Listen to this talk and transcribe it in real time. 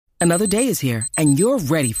Another day is here, and you're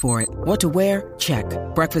ready for it. What to wear? Check.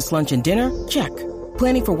 Breakfast, lunch, and dinner? Check.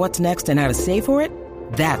 Planning for what's next and how to save for it?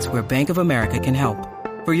 That's where Bank of America can help.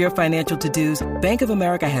 For your financial to-dos, Bank of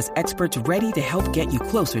America has experts ready to help get you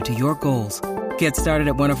closer to your goals. Get started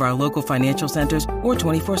at one of our local financial centers or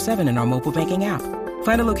 24/7 in our mobile banking app.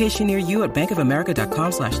 Find a location near you at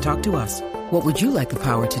bankofamerica.com/talktous. What would you like the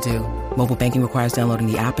power to do? Mobile banking requires downloading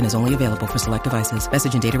the app and is only available for select devices.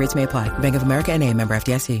 Message and data rates may apply. Bank of America N.A., member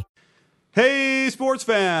FDIC. Hey, sports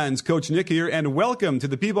fans, Coach Nick here, and welcome to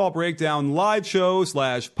the P-Ball Breakdown live show /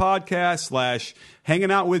 podcast /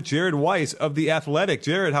 hanging out with Jared Weiss of The Athletic.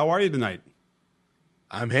 Jared, how are you tonight?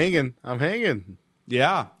 I'm hanging.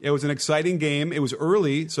 Yeah, it was an exciting game. It was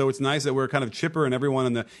early, so it's nice that we're kind of chipper and everyone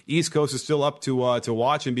on the East Coast is still up to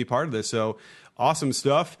watch and be part of this. So awesome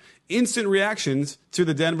stuff. Instant reactions to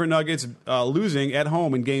the Denver Nuggets losing at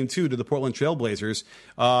home in Game 2 to the Portland Trail Blazers.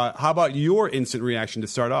 How about your instant reaction to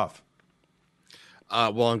start off?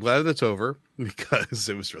 Well, I'm glad that's over because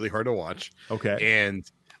it was really hard to watch. Okay. And,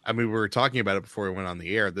 I mean, we were talking about it before we went on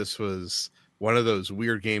the air. This was one of those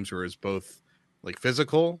weird games where it's both, like,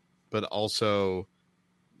 physical, but also,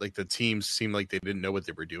 like, the teams seemed like they didn't know what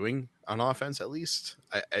they were doing on offense, at least.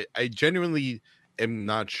 I genuinely am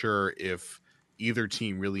not sure if either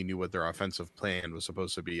team really knew what their offensive plan was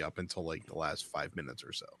supposed to be up until, like, the last 5 minutes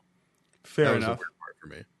or so. Fair enough. That was the weird part for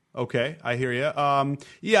me. Okay, I hear you.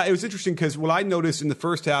 Yeah, it was interesting because what I noticed in the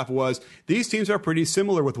first half was these teams are pretty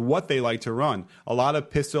similar with what they like to run. A lot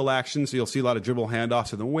of pistol action, so you'll see a lot of dribble handoffs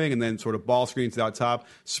to the wing and then sort of ball screens out top,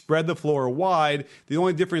 spread the floor wide. The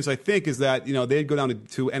only difference, I think, is that they'd go down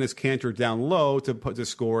to Enes Kanter down low to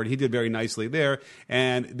score, and he did very nicely there.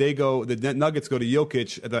 And the Nuggets go to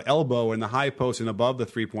Jokic at the elbow and the high post and above the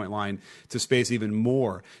three-point line to space even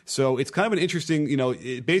more. So it's kind of an interesting,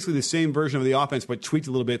 basically the same version of the offense, but tweaked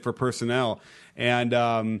a little bit for personnel. And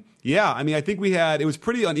I think it was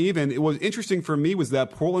pretty uneven. It was interesting for me was that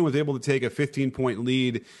Portland was able to take a 15-point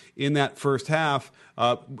lead in that first half,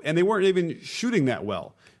 and they weren't even shooting that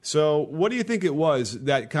well. So what do you think it was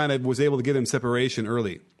that kind of was able to give them separation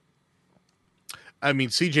early? I mean,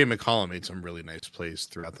 C.J. McCollum made some really nice plays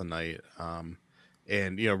throughout the night.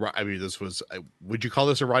 This was, would you call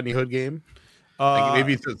this a Rodney Hood game?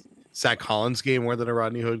 Maybe it's a Zach Collins game more than a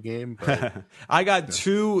Rodney Hood game. But, I got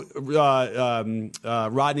two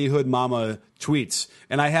Rodney Hood mama tweets,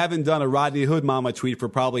 and I haven't done a Rodney Hood mama tweet for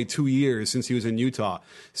probably 2 years since he was in Utah.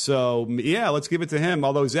 So, yeah, let's give it to him.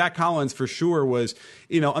 Although Zach Collins for sure was,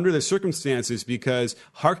 under the circumstances because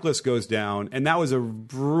Harkless goes down, and that was a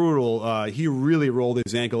brutal, he really rolled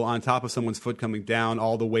his ankle on top of someone's foot coming down,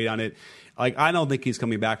 all the weight on it. Like, I don't think he's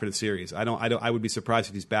coming back for the series. I would be surprised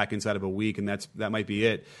if he's back inside of a week, and that might be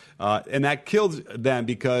it. And that killed them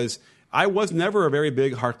because I was never a very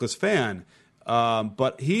big Harkless fan.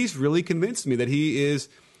 But he's really convinced me that he is,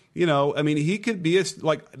 he could be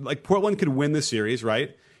like Portland could win the series,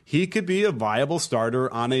 right? He could be a viable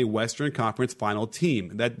starter on a Western Conference final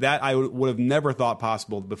team. That I would have never thought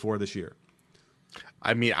possible before this year.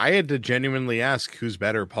 I mean, I had to genuinely ask who's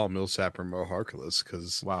better, Paul Millsap or Mo Harkless,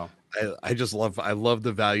 because wow. I love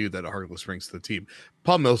the value that Harkless brings to the team.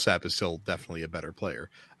 Paul Millsap is still definitely a better player.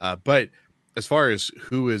 But as far as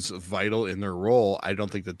who is vital in their role, I don't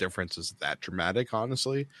think the difference is that dramatic,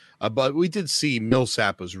 honestly. But we did see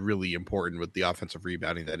Millsap was really important with the offensive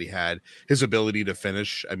rebounding that he had. His ability to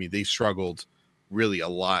finish. I mean, they struggled really a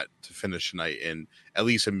lot to finish tonight. And at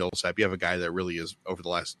least in Millsap, you have a guy that really is, over the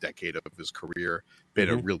last decade of his career, been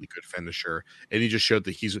a really good finisher. And he just showed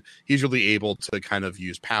that he's really able to kind of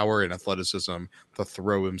use power and athleticism to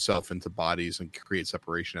throw himself into bodies and create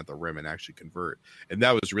separation at the rim and actually convert. And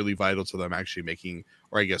that was really vital to them actually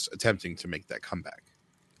attempting to make that comeback.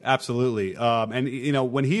 Absolutely.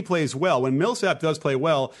 When he plays well, when Millsap does play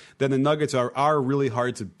well, then the Nuggets are really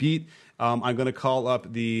hard to beat. I'm going to call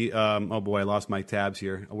up the oh boy, I lost my tabs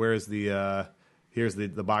here. Where is here's the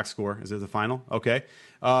box score. Is it the final? Okay.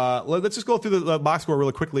 Let's just go through the box score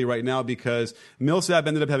really quickly right now because Millsap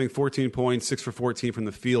ended up having 14 points, 6 for 14 from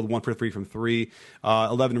the field, 1 for 3 from 3,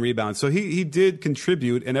 11 rebounds. So he did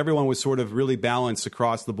contribute, and everyone was sort of really balanced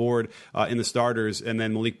across the board in the starters, and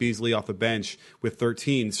then Malik Beasley off the bench with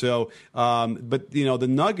 13. So, but the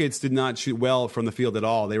Nuggets did not shoot well from the field at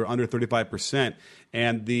all. They were under 35%.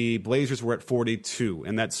 And the Blazers were at 42,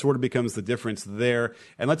 and that sort of becomes the difference there.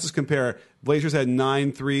 And let's just compare Blazers had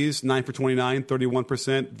 9 threes, 9 for 29,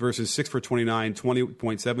 31%, versus 6 for 29,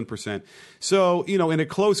 20.7%. So, in a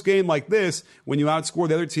close game like this, when you outscore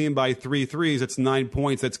the other team by 3 threes, that's 9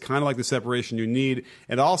 points. That's kind of like the separation you need.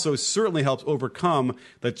 It also certainly helps overcome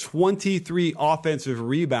the 23 offensive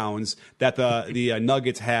rebounds that the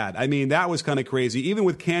Nuggets had. I mean, that was kind of crazy. Even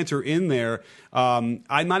with Cantor in there, I'm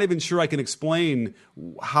not even sure I can explain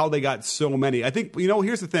how they got so many. I think,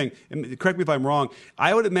 here's the thing, and correct me if I'm wrong,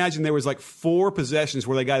 I would imagine there was like 4 possessions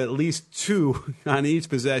where they got at least 2 on each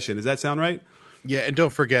possession. Does that sound right? Yeah, and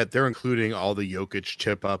don't forget, they're including all the Jokic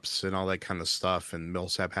chip-ups and all that kind of stuff, and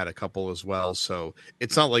Millsap had a couple as well, so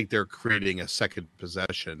it's not like they're creating a second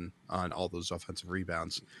possession on all those offensive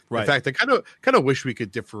rebounds. Right. In fact, I kind of wish we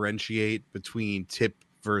could differentiate between tip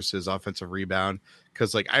versus offensive rebound,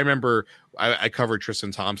 because I remember I covered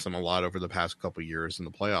Tristan Thompson a lot over the past couple years in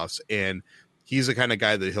the playoffs, and he's the kind of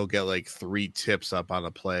guy that he'll get 3 tips up on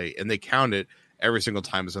a play, and they count it every single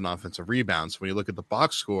time as an offensive rebound. So when you look at the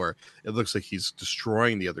box score, it looks like he's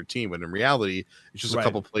destroying the other team, when in reality, it's just a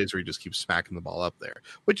couple plays where he just keeps smacking the ball up there,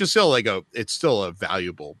 which is still it's still a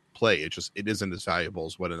valuable play. It isn't as valuable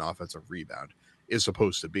as what an offensive rebound is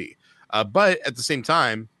supposed to be. But at the same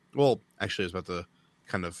time, actually, I was about to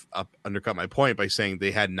kind of undercut my point by saying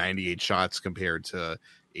they had 98 shots compared to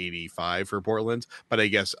 85 for Portland, but I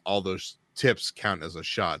guess all those tips count as a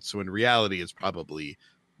shot. So in reality, it's probably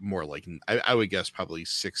more like, I would guess probably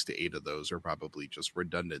 6 to 8 of those are probably just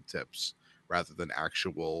redundant tips rather than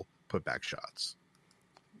actual putback shots.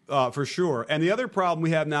 For sure. And the other problem we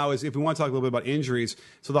have now is, if we want to talk a little bit about injuries,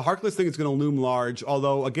 so the Harkless thing is going to loom large,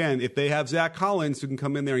 although, again, if they have Zach Collins who can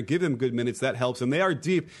come in there and give them good minutes, that helps. And they are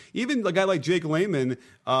deep. Even a guy like Jake Layman,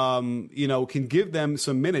 can give them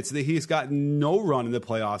some minutes. He's got no run in the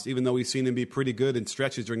playoffs, even though we've seen him be pretty good in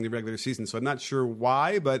stretches during the regular season. So I'm not sure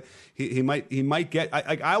why, but he might get –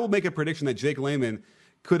 I will make a prediction that Jake Layman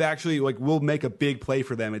could actually, will make a big play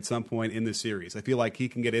for them at some point in the series. I feel like he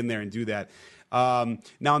can get in there and do that. Now,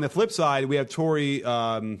 on the flip side, we have Torrey.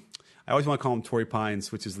 I always want to call him Torrey Pines,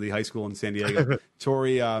 which is the high school in San Diego.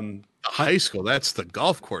 Torrey. High school, that's the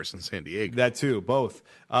golf course in San Diego. That too, both.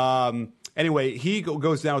 Anyway, he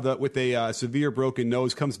goes down with a severe broken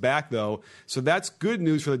nose, comes back, though. So that's good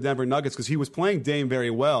news for the Denver Nuggets, because he was playing Dame very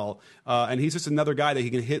well. And he's just another guy that he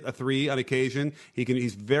can hit a 3 on occasion.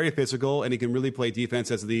 He's very physical, and he can really play defense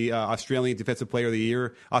as the Australian Defensive Player of the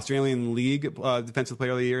Year, Australian League Defensive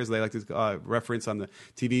Player of the Year, as they like to reference on the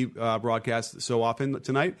TV broadcast so often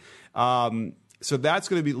tonight. So that's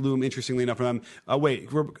going to loom interestingly enough for them.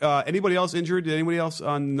 Anybody else injured? Did anybody else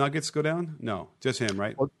on Nuggets go down? No, just him,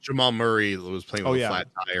 right? Well, Jamal Murray was playing with a flat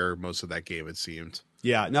tire most of that game, it seemed.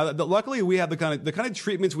 Yeah. Now, luckily, we have the kind of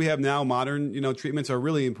treatments we have now. Modern, treatments are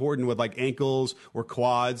really important with ankles or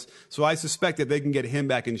quads. So I suspect that they can get him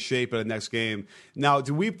back in shape at the next game. Now,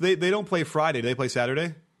 they don't play Friday? Do they play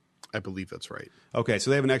Saturday? I believe that's right. Okay, so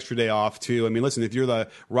they have an extra day off, too. I mean, listen, if you're the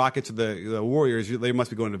Rockets or the Warriors, they must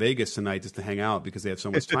be going to Vegas tonight just to hang out because they have so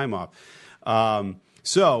much time off.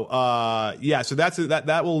 So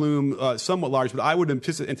that will loom somewhat large, but I would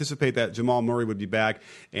anticipate that Jamal Murray would be back.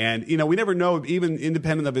 And, we never know, even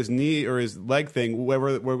independent of his knee or his leg thing,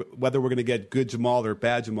 whether we're going to get good Jamal or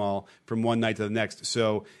bad Jamal from one night to the next.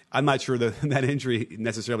 So I'm not sure that injury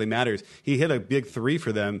necessarily matters. He hit a big 3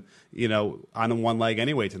 for them, on one leg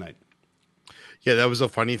anyway tonight. Yeah, that was a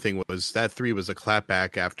funny thing, was that 3 was a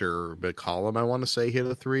clapback after McCollum, I want to say, hit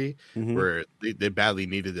a 3, where they badly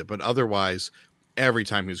needed it. But otherwise, every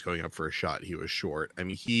time he was going up for a shot, he was short. I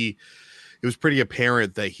mean, it was pretty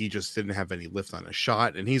apparent that he just didn't have any lift on a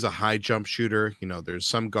shot, and he's a high jump shooter. There's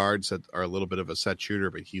some guards that are a little bit of a set shooter,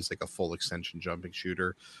 but he's like a full extension jumping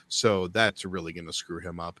shooter. So that's really going to screw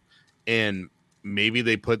him up. And maybe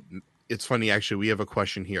it's funny, actually, we have a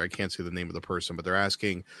question here. I can't say the name of the person, but they're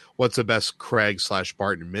asking, what's the best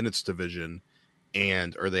Craig/Barton minutes division?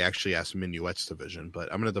 Or they actually asked Minuet's division,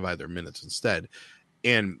 but I'm going to divide their minutes instead.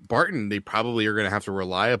 And Barton, they probably are going to have to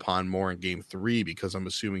rely upon more in game 3, because I'm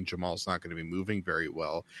assuming Jamal's not going to be moving very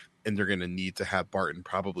well. And they're going to need to have Barton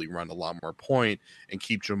probably run a lot more point and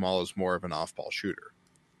keep Jamal as more of an off-ball shooter.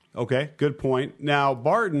 Okay, good point. Now,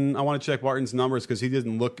 Barton, I want to check Barton's numbers because he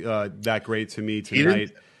didn't look that great to me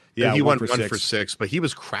tonight. Yeah, he went 1 for 6, but he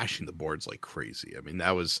was crashing the boards like crazy. I mean,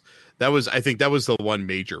 that was I think that was the one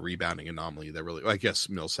major rebounding anomaly that really, I guess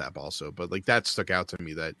Millsap also, but that stuck out to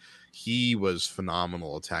me, that he was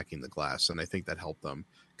phenomenal attacking the glass, and I think that helped them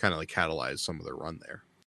kind of catalyze some of their run there.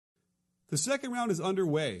 The second round is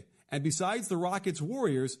underway, and besides the Rockets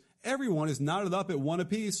Warriors, everyone is knotted up at 1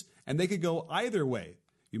 apiece, and they could go either way.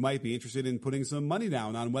 You might be interested in putting some money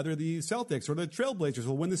down on whether the Celtics or the Trailblazers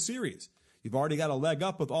will win the series. You've already got a leg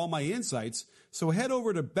up with all my insights, so head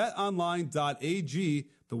over to betonline.ag,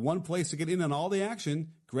 the one place to get in on all the action,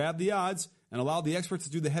 grab the odds, and allow the experts to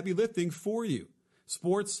do the heavy lifting for you.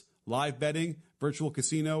 Sports, live betting, virtual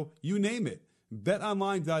casino, you name it.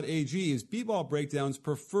 BetOnline.ag is B-Ball Breakdown's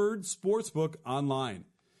preferred sportsbook online.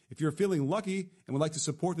 If you're feeling lucky and would like to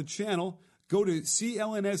support the channel, go to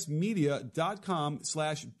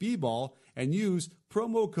clnsmedia.com/bball and use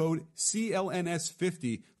promo code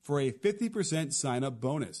CLNS50 for a 50% sign-up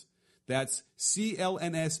bonus. That's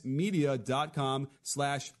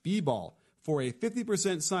clnsmedia.com/bball for a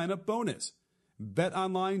 50% sign-up bonus.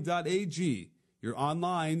 BetOnline.ag, your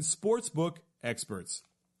online sportsbook experts.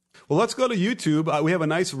 Well, let's go to YouTube. We have a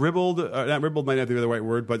nice ribbled, not ribbled might not be the right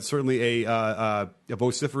word, but certainly a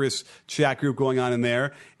vociferous chat group going on in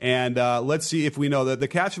there. And let's see if we know that the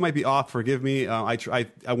caption might be off. Forgive me. I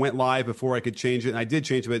went live before I could change it, and I did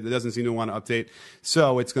change it, but it doesn't seem to want to update.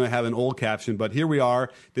 So it's going to have an old caption. But here we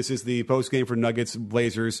are. This is the post game for Nuggets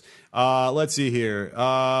Blazers. Let's see here.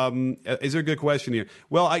 Is there a good question here?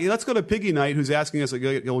 Well, let's go to Piggy Knight, who's asking us.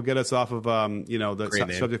 He'll get us off of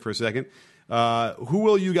the subject for a second. Who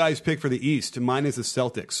will you guys pick for the East? Mine is the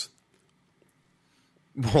Celtics.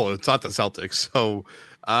 Well, it's not the Celtics. So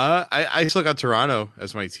I still got Toronto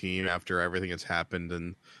as my team after everything that's happened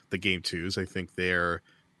in the game twos. I think they're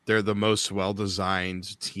the most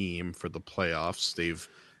well-designed team for the playoffs. They've,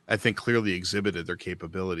 I think, clearly exhibited their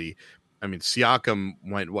capability. I mean, Siakam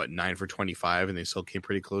went 9 for 25, and they still came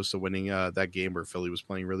pretty close to winning that game where Philly was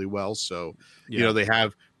playing really well. So, they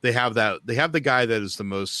have the guy that is the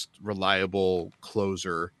most reliable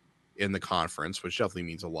closer in the conference, which definitely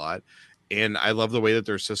means a lot. And I love the way that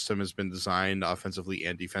their system has been designed offensively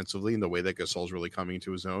and defensively, and the way that Gasol's really coming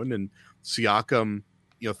to his own. And Siakam,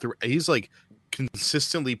 he's like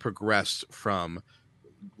consistently progressed from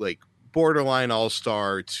like borderline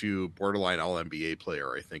all-star to borderline all-NBA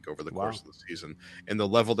player, I think, over the course of the season. And the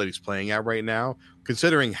level that he's playing at right now,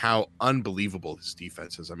 considering how unbelievable his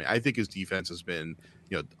defense is. I mean, I think his defense has been,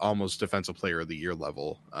 almost defensive player of the year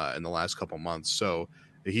level in the last couple months. So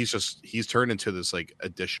he's turned into this like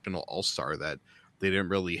additional all-star that they didn't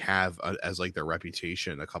really have as like their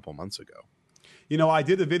reputation a couple months ago. I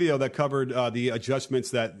did a video that covered the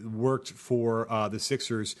adjustments that worked for the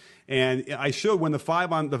Sixers, and I showed when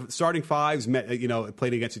the starting fives met,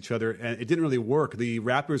 played against each other, and it didn't really work. The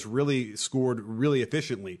Raptors really scored really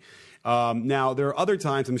efficiently. Now, there are other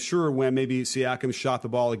times, I'm sure, when maybe Siakam shot the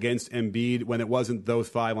ball against Embiid when it wasn't those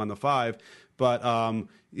five on the five. But,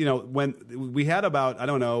 when we had about,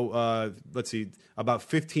 about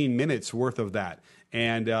 15 minutes worth of that.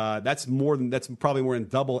 And that's probably more than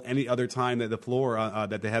double any other time that the floor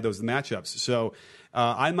that they had those matchups. So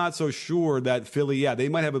I'm not so sure that Philly, they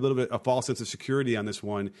might have a little bit a false sense of security on this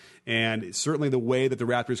one. And certainly the way that the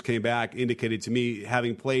Raptors came back indicated to me,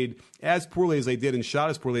 having played as poorly as they did and shot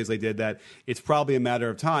as poorly as they did, that it's probably a matter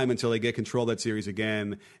of time until they get control of that series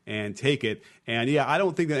again and take it. And I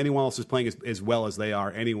don't think that anyone else is playing as well as they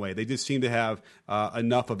are anyway. They just seem to have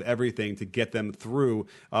enough of everything to get them through,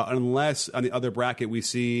 unless on the other bracket we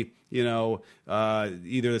see, either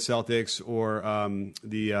the Celtics or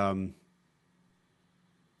the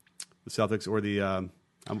Celtics or the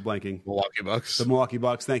I'm blanking. Milwaukee Bucks. The Milwaukee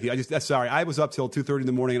Bucks. Thank you. Sorry. I was up till 2:30 in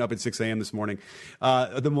the morning and up at 6 a.m. this morning.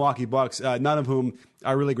 The Milwaukee Bucks, none of whom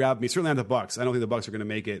are really grabbed me. Certainly not the Bucks. I don't think the Bucks are going to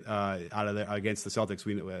make it out of there against the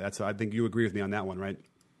Celtics. I think you agree with me on that one, right?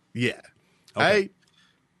 Yeah. Okay.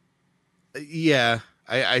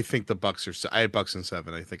 I think the Bucks are. I had Bucks in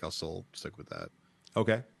 7. I think I'll still stick with that.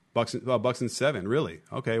 Okay. Bucks in 7. Really?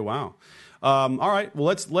 Okay. Wow. All right. Well,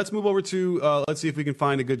 let's move over to let's see if we can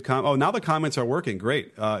find a good comment. Oh, now the comments are working.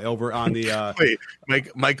 Great. Over on the wait.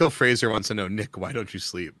 Michael Fraser wants to know, Nick, why don't you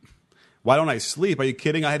sleep? Why don't I sleep? Are you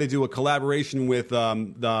kidding? I had to do a collaboration with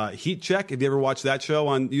the Heat Check. Have you ever watched that show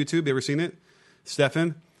on YouTube? You ever seen it?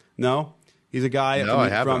 Stefan? No. He's a guy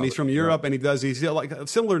he's from Europe, and he's like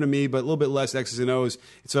similar to me, but a little bit less X's and O's.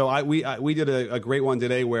 So we did a great one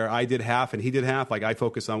today where I did half and he did half. Like I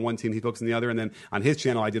focused on one team, he focused on the other, and then on his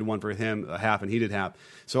channel I did one for him, half, and he did half.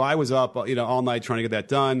 So I was up all night trying to get that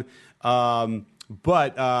done. That's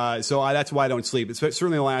why I don't sleep. It's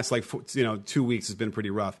certainly the last 2 weeks has been pretty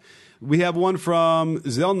rough. We have one from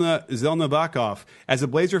Zelna Vakov. As a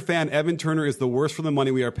Blazer fan, Evan Turner is the worst for the money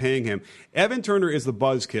we are paying him. Evan Turner is the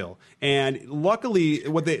buzzkill. And luckily,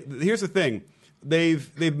 here's the thing. They've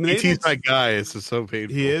made he's my guy. It's so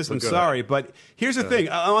painful. He is. I'm sorry, but here's the thing.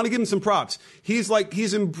 I want to give him some props. He's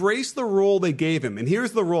embraced the role they gave him, and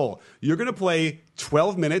here's the role. You're going to play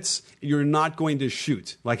 12 minutes, you're not going to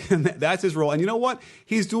shoot. Like, that's his role. And you know what?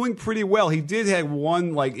 He's doing pretty well. He did have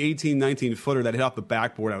one like 18, 19 footer that hit off the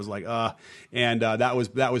backboard. I was like, that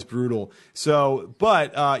was brutal. So,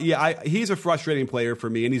 but he's a frustrating player for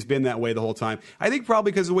me, and he's been that way the whole time. I think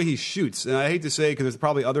probably because of the way he shoots. And I hate to say, because there's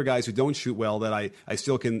probably other guys who don't shoot well that I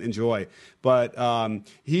still can enjoy. But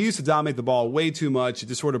he used to dominate the ball way too much. It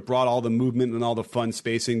just sort of brought all the movement and all the fun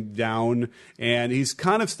spacing down. And he's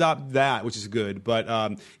kind of stopped that, which is good. But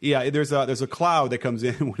there's a cloud that comes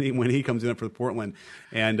in when he comes in for Portland,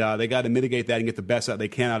 and they got to mitigate that and get the best out they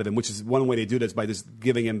can out of him. Which is one way they do this, by just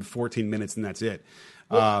giving him 14 minutes and that's it.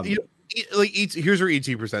 Here's where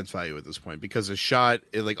ET presents value at this point, because a shot,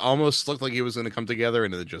 it like almost looked like it was going to come together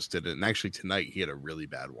and it just didn't. And actually tonight he had a really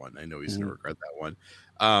bad one. I know he's going to regret that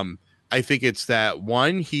one. I think it's that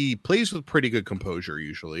one, he plays with pretty good composure.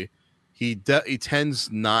 Usually he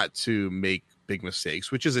tends not to make big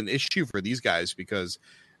mistakes, which is an issue for these guys because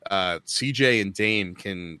CJ and Dame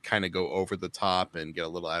can kind of go over the top and get a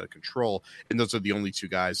little out of control. And those are the only two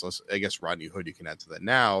guys, I guess Rodney Hood, you can add to that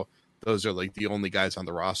now. Those are like the only guys on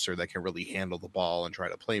the roster that can really handle the ball and try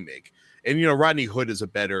to play make. And, Rodney Hood is a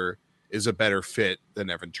better fit than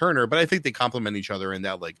Evan Turner, but I think they complement each other in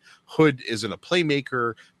that like Hood isn't a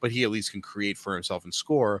playmaker, but he at least can create for himself and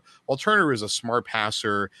score. While Turner is a smart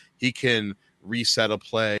passer, he can reset a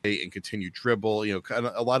play and continue dribble, kind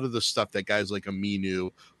of a lot of the stuff that guys like Aminu,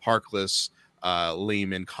 Harkless,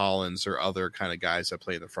 Lehman, Collins, or other kind of guys that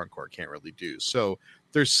play in the front court can't really do. So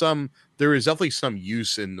there is definitely some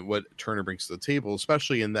use in what Turner brings to the table,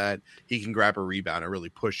 especially in that he can grab a rebound and really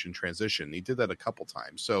push in transition. He did that a couple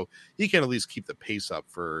times, so he can at least keep the pace up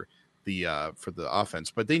for the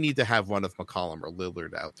offense. But they need to have one of McCollum or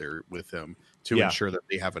Lillard out there with him to ensure that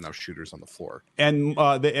they have enough shooters on the floor.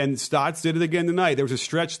 And Stotts did it again tonight. There was a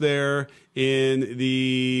stretch there in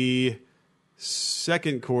the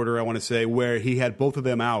second quarter, I want to say, where he had both of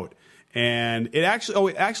them out. And it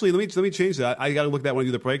actually, let me change that. I got to look at that when I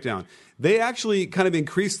do the breakdown. They actually kind of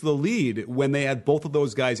increased the lead when they had both of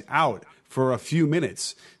those guys out for a few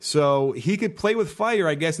minutes. So he could play with fire,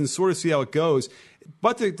 I guess, and sort of see how it goes.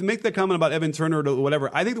 But to make that comment about Evan Turner or whatever,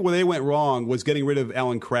 I think where they went wrong was getting rid of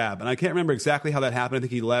Alan Crabb. And I can't remember exactly how that happened. I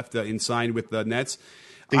think he left and signed with the Nets.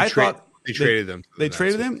 They traded them. They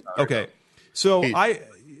traded him? Okay. So who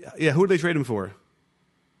did they trade him for?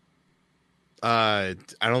 I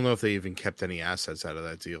don't know if they even kept any assets out of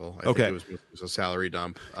that deal. I think it was a salary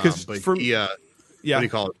dump. But what do you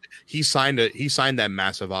call it? He signed that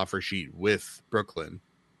massive offer sheet with Brooklyn,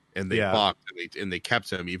 and they balked and they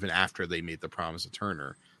kept him even after they made the promise of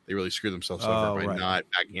Turner. They really screwed themselves over by not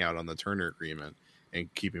backing out on the Turner agreement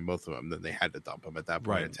and keeping both of them. Then they had to dump him at that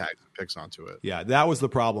point and tag picks onto it. Yeah, that was the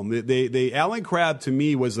problem. They Alan Crabb to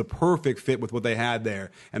me was the perfect fit with what they had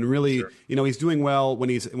there, and really, he's doing well when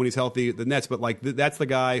he's healthy. The Nets, but like that's the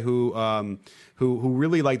guy who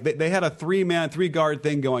really like they had a three guard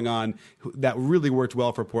thing going on that really worked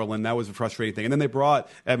well for Portland. That was a frustrating thing, and then they brought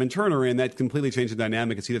Evan Turner in. That completely changed the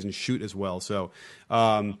dynamic because he doesn't shoot as well. So.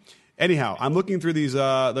 Anyhow, I'm looking through these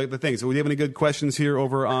the things. So, do you have any good questions here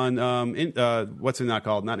over on what's it not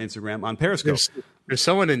called? Not Instagram, on Periscope. There's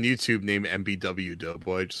someone in YouTube named MBW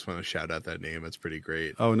Doughboy. Just want to shout out that name. It's pretty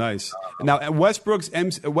great. Oh, nice. Now, Westbrook's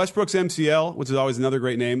MCL, which is always another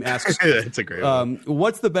great name, asks, it's a great one.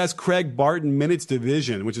 What's the best Craig Barton minutes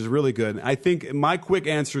division, which is really good. I think my quick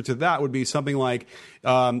answer to that would be something like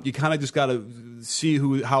you kind of just got to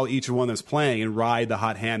see how each one is playing and ride the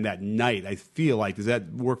hot hand that night. I feel like, does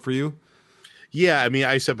that work for you? Yeah, I mean,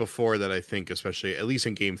 I said before that I think, especially at least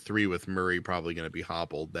in Game 3 with Murray probably going to be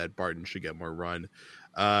hobbled, that Barton should get more run.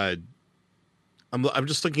 I'm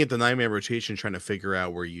just looking at the 9-man rotation, trying to figure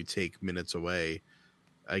out where you take minutes away.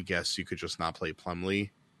 I guess you could just not play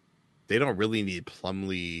Plumlee. They don't really need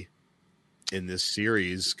Plumlee in this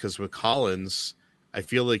series because with Collins, I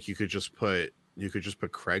feel like you could just put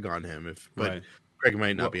Craig on him but Craig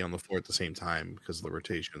might not be on the floor at the same time because of the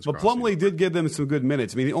rotations. But Plumlee did give them some good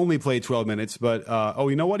minutes. I mean, he only played 12 minutes, but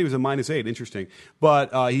you know what? He was a -8. Interesting.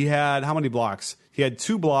 But he had how many blocks? He had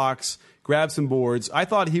 2 blocks, grabbed some boards. I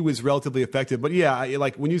thought he was relatively effective. But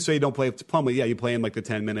like when you say you don't play Plumlee, you play him like the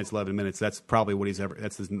 10 minutes, 11 minutes. That's probably what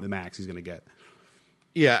that's the max he's going to get.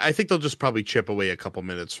 Yeah, I think they'll just probably chip away a couple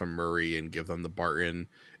minutes from Murray and give them the Barton.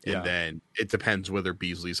 And then it depends whether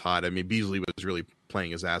Beasley's hot. I mean, Beasley was really playing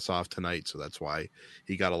his ass off tonight, so that's why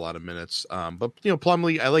he got a lot of minutes. But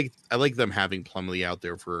Plumlee, I like them having Plumlee out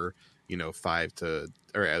there for 5 to,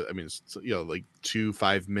 or I mean, like 2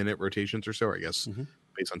 5-minute rotations or so, I guess,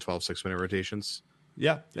 based on 12 6-minute rotations.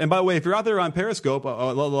 Yeah. And by the way, if you're out there on Periscope,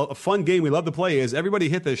 a fun game we love to play is everybody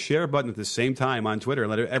hit the share button at the same time on Twitter and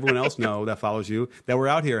let everyone else know that follows you that we're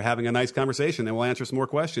out here having a nice conversation, and we'll answer some more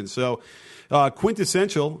questions. So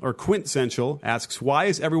Quintessential asks, why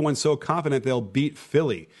is everyone so confident they'll beat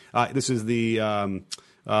Philly? This is the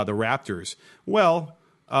Raptors. Well,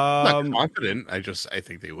 I'm not confident. I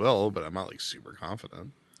think they will, but I'm not like super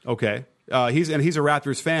confident. Okay. He's a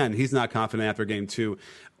Raptors fan. He's not confident after game 2.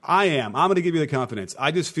 I am. I'm going to give you the confidence. I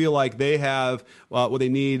just feel like they have what they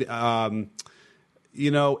need. I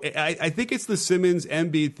think it's the Simmons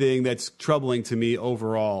Embiid thing that's troubling to me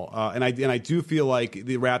overall. And I do feel like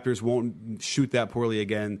the Raptors won't shoot that poorly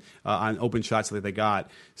again on open shots that they got.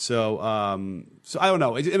 So I don't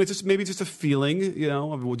know. And it's just maybe just a feeling,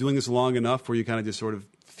 of doing this long enough where you kind of just sort of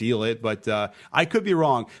feel it, but I could be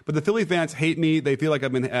wrong. But the Philly fans hate me. They feel like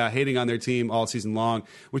I've been hating on their team all season long,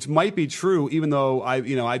 which might be true, even though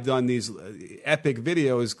I've done these epic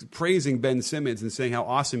videos praising Ben Simmons and saying how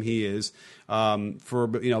awesome he is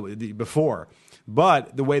before.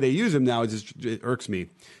 But the way they use him now it irks me.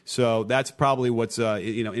 So that's probably what's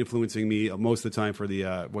influencing me most of the time for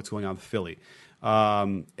the what's going on with Philly.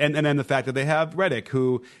 And then the fact that they have Redick,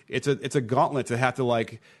 who it's a gauntlet to have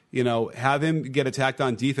to have him get attacked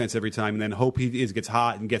on defense every time and then hope he gets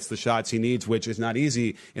hot and gets the shots he needs, which is not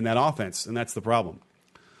easy in that offense, and that's the problem.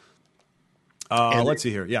 Let's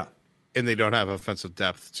see here. Yeah. And they don't have offensive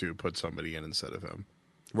depth to put somebody in instead of him.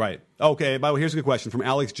 Right. Okay, by the way, here's a good question from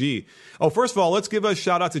Alex G. Oh, first of all, let's give a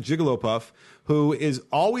shout out to Gigolo Puff, who is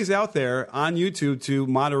always out there on YouTube to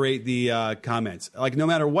moderate the comments. Like, no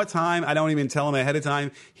matter what time, I don't even tell him ahead of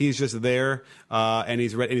time. He's just there, and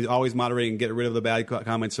he's always moderating and getting rid of the bad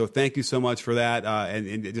comments. So thank you so much for that,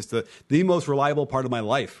 and just the most reliable part of my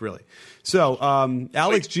life, really. So,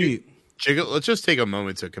 Alex G. Let's just take a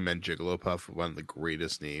moment to commend Gigolo Puff, one of the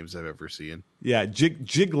greatest names I've ever seen. Yeah,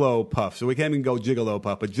 Gigolo Puff. So we can't even go Gigolo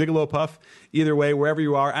Puff, but Gigolo Puff, either way, wherever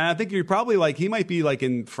you are. And I think you're probably he might be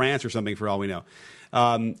in France or something for all we know.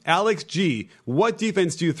 Alex G, what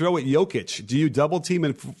defense do you throw at Jokic? Do you double team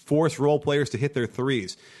and force role players to hit their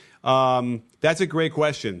threes? That's a great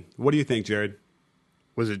question. What do you think, Jared?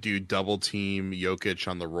 Do you double team Jokic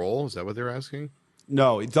on the roll? Is that what they're asking?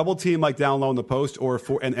 No, double team down low in the post,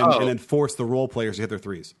 and then force the role players to hit their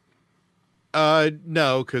threes.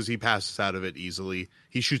 No, because he passes out of it easily.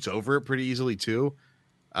 He shoots over it pretty easily too.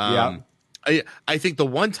 I think the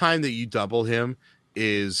one time that you double him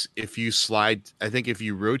is if you slide. I think if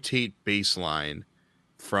you rotate baseline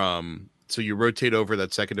so you rotate over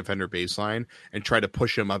that second defender baseline and try to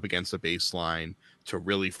push him up against the baseline to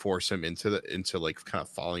really force him into kind of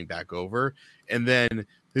falling back over, and then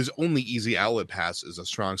his only easy outlet pass is a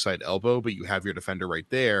strong side elbow, but you have your defender right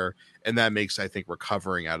there, and that makes, I think,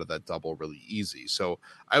 recovering out of that double really easy. So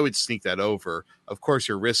I would sneak that over. Of course,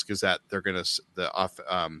 your risk is that they're going to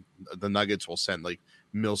the Nuggets will send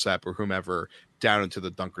Millsap or whomever down into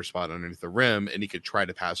the dunker spot underneath the rim, and he could try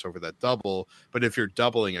to pass over that double. But if you're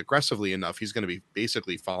doubling aggressively enough, he's going to be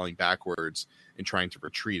basically falling backwards and trying to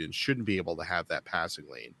retreat and shouldn't be able to have that passing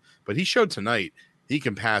lane. But he showed tonight he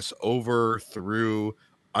can pass over, through.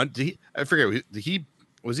 I forget.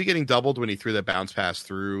 Was he getting doubled when he threw that bounce pass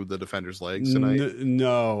through the defender's legs tonight?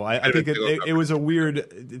 No, I think it was a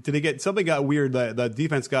weird. Something got weird? The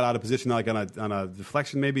defense got out of position, on a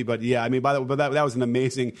deflection maybe. But yeah, I mean, that was an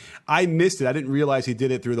amazing. I missed it. I didn't realize he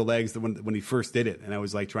did it through the legs when he first did it, and I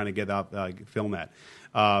was trying to get up, film that.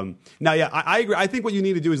 Now, yeah, I agree. I think what you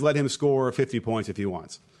need to do is let him score 50 points if he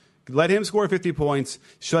wants. Let him score 50 points.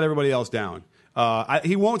 Shut everybody else down.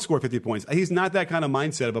 He won't score 50 points. He's not that kind of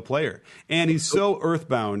mindset of a player. And he's so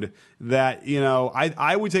earthbound that,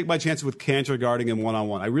 I would take my chances with Kanter guarding him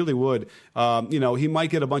one-on-one. I really would. He might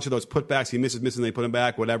get a bunch of those putbacks. He misses, they put him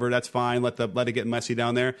back, whatever. That's fine. Let it get messy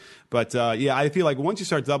down there. But, I feel like once you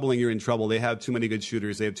start doubling, you're in trouble. They have too many good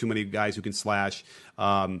shooters. They have too many guys who can slash.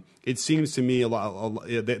 It seems to me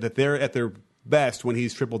that they're at their best when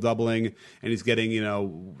he's triple doubling and he's getting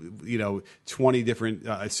 20 different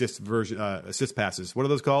assist passes. What are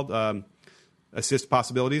those called? Assist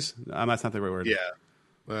possibilities. That's not the right word.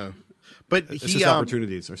 Yeah, but assist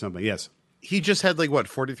opportunities or something. Yes, he just had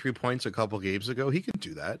 43 points a couple games ago. He can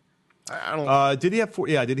do that. I don't. Did he have 4?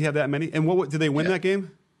 Yeah, did he have that many? And what did they win that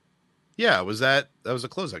game? Yeah, was that was a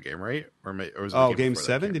closeout game, right? Or was it game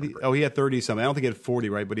 7? Did he? Oh, he had 30 something. I don't think he had 40,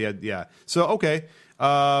 right? But he had So okay.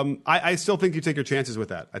 I still think you take your chances with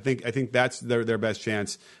that. I think that's their best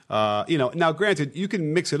chance. Now granted, you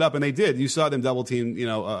can mix it up, and they did. You saw them double team,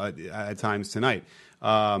 at times tonight.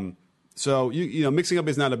 So you know, mixing up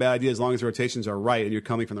is not a bad idea as long as the rotations are right and you're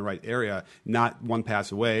coming from the right area, not one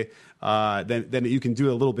pass away. Then you can do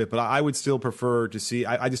it a little bit. But I would still prefer to see.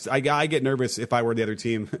 I get nervous if I were the other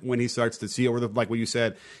team when he starts to see over like what you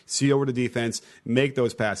said, see over the defense, make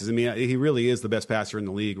those passes. I mean, he really is the best passer in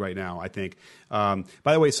the league right now, I think. By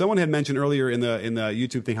the way, someone had mentioned earlier in the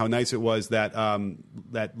YouTube thing how nice it was that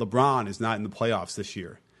that LeBron is not in the playoffs this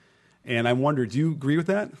year. And I wonder, do you agree with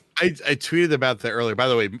that? I tweeted about that earlier. By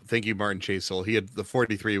the way, thank you, Martin Chasel. He had the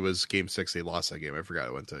 43 was game 6. They lost that game. I forgot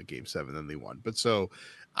it went to game 7, then they won. But so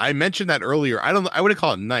I mentioned that earlier. I wouldn't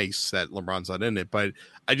call it nice that LeBron's not in it, but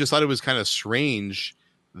I just thought it was kind of strange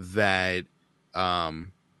that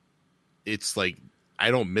it's like I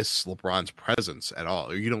don't miss LeBron's presence at all.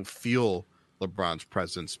 Or you don't feel LeBron's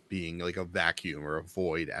presence being like a vacuum or a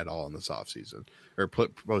void at all in this offseason or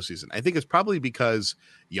postseason. I think it's probably because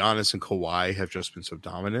Giannis and Kawhi have just been so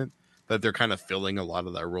dominant that they're kind of filling a lot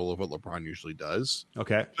of that role of what LeBron usually does.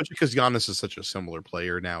 Okay. Especially because Giannis is such a similar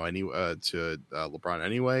player now anyway to LeBron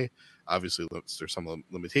anyway. Obviously, there's some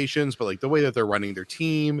limitations, but like the way that they're running their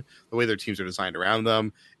team, the way their teams are designed around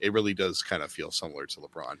them, it really does kind of feel similar to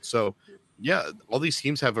LeBron. So, yeah, all these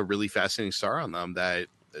teams have a really fascinating star on them that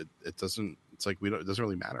it doesn't. It's like it doesn't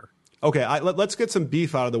really matter. Okay, let's get some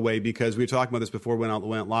beef out of the way because we were talking about this before we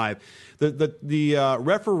went live. The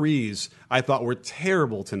referees I thought were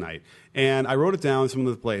terrible tonight, and I wrote it down some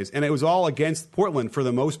of the plays, and it was all against Portland for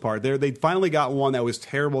the most part. They finally got one that was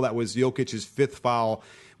terrible. That was Jokic's 5th foul,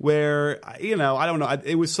 where I don't know.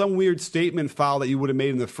 It was some weird statement foul that you would have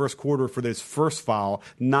made in the first quarter for this first foul,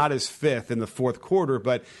 not his 5th in the fourth quarter,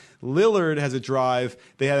 but. Lillard has a drive.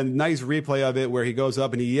 They had a nice replay of it where he goes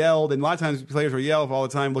up and he yelled. And a lot of times players will yell all the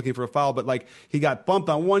time looking for a foul. But like he got bumped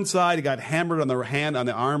on one side, he got hammered on the hand, on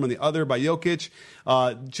the arm, on the other by Jokic.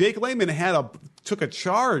 Jake Layman took a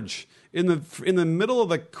charge in the middle of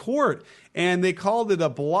the court, and they called it a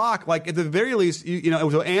block. Like at the very least, it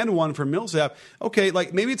was an and one for Millsap. Okay,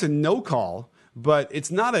 like maybe it's a no call. But it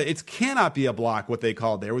cannot be a block, what they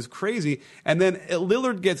called there. It was crazy. And then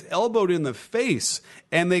Lillard gets elbowed in the face,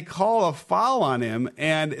 and they call a foul on him,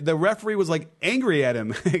 and the referee was like angry at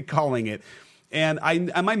him calling it. And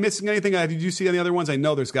am I missing anything? Did you see any other ones? I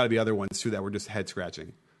know there's got to be other ones, too, that were just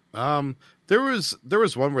head-scratching. There was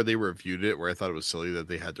one where they reviewed it where I thought it was silly that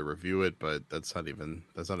they had to review it, but that's not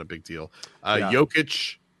a big deal.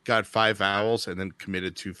 Jokic got 5 fouls and then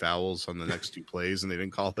committed 2 fouls on the next 2 plays, and they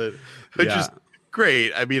didn't call it, which is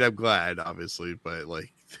great. I mean, I'm glad, obviously, but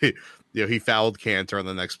like, he fouled Cantor on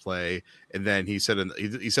the next play, and then he said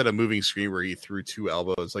a moving screen where he threw 2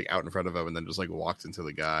 elbows like out in front of him, and then just like walked into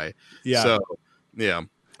the guy. Yeah. So yeah.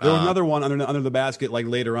 There was another one under the basket, like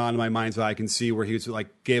later on in my mind's eye, I can see where he was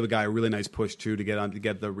like gave a guy a really nice push too to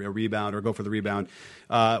get the rebound or go for the rebound,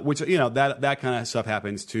 which that kind of stuff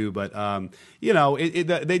happens too. But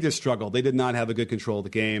they just struggled. They did not have a good control of the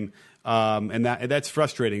game, and that's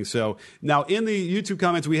frustrating. So now in the YouTube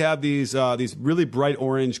comments we have these really bright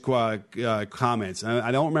orange comments.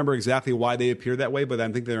 I don't remember exactly why they appear that way, but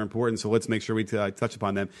I think they're important. So let's make sure we touch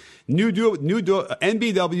upon them.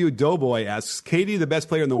 NBW Doughboy asks, KD the best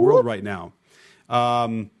player in the world right now?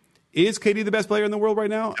 Is KD the best player in the world right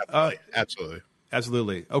now?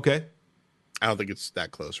 Absolutely. Okay. I don't think it's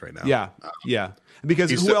that close right now. Yeah. Because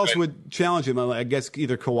who else would challenge him? I guess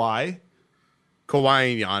either Kawhi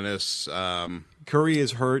and Giannis. Curry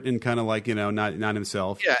is hurt and kind of like not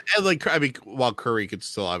himself. Yeah, and while Curry could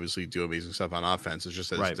still obviously do amazing stuff on offense, it's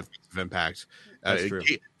just his defensive impact. That's true.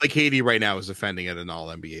 Like KD right now is defending at an All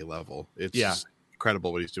NBA level. It's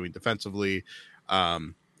incredible what he's doing defensively. I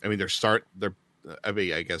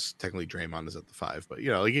guess technically Draymond is at the 5, but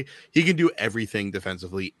he can do everything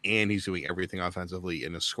defensively and he's doing everything offensively,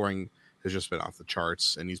 and his scoring has just been off the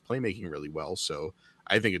charts, and he's playmaking really well. So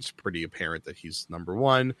I think it's pretty apparent that he's number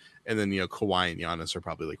 1, and then Kawhi and Giannis are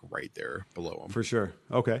probably like right there below him for sure.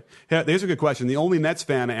 Okay, yeah, there's a good question. The only Nets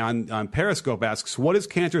fan on Periscope asks, "What is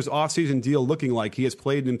Cantor's offseason deal looking like? He has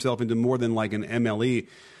played himself into more than like an MLE."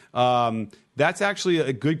 That's actually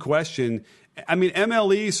a good question. I mean,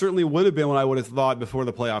 MLE certainly would have been what I would have thought before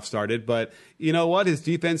the playoffs started, but you know what? His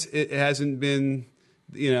defense, it hasn't been,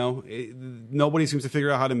 nobody seems to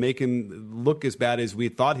figure out how to make him look as bad as we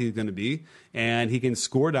thought he was going to be, and he can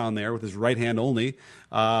score down there with his right hand only.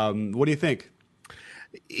 What do you think?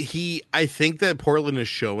 I think that Portland is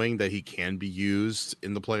showing that he can be used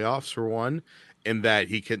in the playoffs for one, and that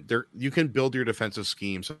you can build your defensive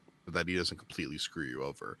scheme so that he doesn't completely screw you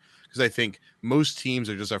over. Because I think most teams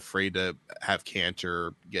are just afraid to have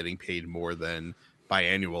Cantor getting paid more than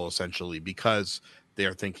biannual, essentially, because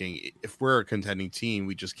they're thinking if we're a contending team,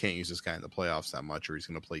 we just can't use this guy in the playoffs that much, or he's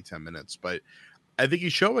going to play 10 minutes. But I think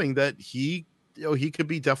he's showing that he could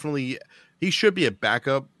be definitely, he should be a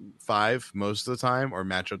backup 5 most of the time, or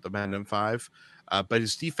matchup dependent 5. But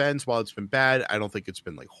his defense, while it's been bad, I don't think it's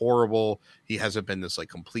been like horrible. He hasn't been this like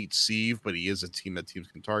complete sieve, but he is a team that teams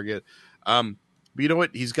can target. But you know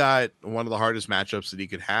what? He's got one of the hardest matchups that he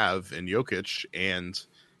could have in Jokic, and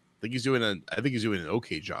I think he's doing an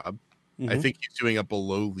okay job. I think he's doing a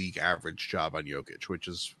below league average job on Jokic, which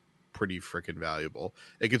is pretty freaking valuable.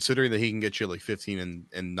 And considering that he can get you like 15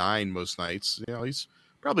 and 9 most nights, he's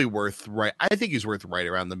probably worth I think he's worth right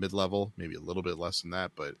around the mid-level, maybe a little bit less than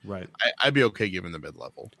that, but I'd be okay giving the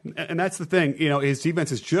mid-level. And that's the thing, his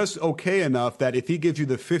defense is just okay enough that if he gives you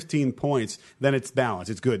the 15 points, then it's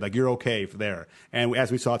balanced. It's good. Like, you're okay there. And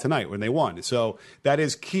as we saw tonight when they won. So that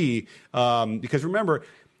is key, because remember,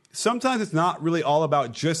 sometimes it's not really all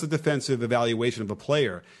about just the defensive evaluation of a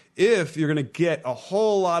player. If you're going to get a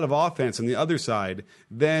whole lot of offense on the other side,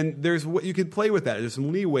 then there's what you can play with that. There's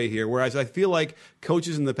some leeway here. Whereas I feel like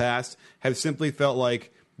coaches in the past have simply felt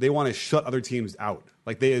like they want to shut other teams out.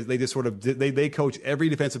 Like they just sort of they coach every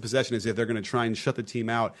defensive possession as if they're going to try and shut the team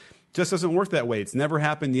out. Just doesn't work that way. It's never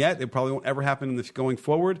happened yet. It probably won't ever happen going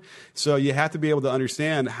forward. So you have to be able to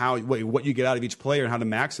understand what you get out of each player and how to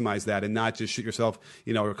maximize that, and not just shoot yourself,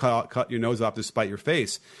 or cut your nose off to spite your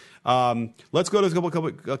face. Let's go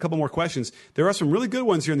to a couple more questions. There are some really good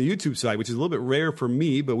ones here on the YouTube side, which is a little bit rare for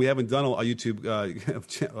me, but we haven't done a YouTube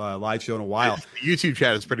live show in a while. The YouTube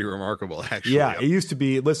chat is pretty remarkable, actually. Yeah, it used to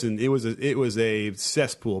be. Listen, it was a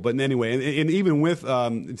cesspool. But anyway, and even with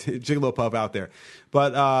Jigglypuff out there,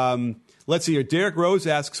 but let's see here. Derek Rose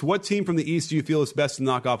asks, "What team from the East do you feel is best to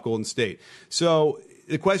knock off Golden State?" So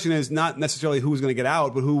the question is not necessarily who's going to get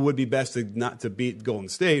out, but who would be best to beat Golden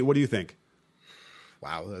State. What do you think?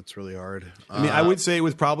 Wow, that's really hard. I mean, I would say it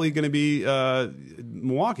was probably going to be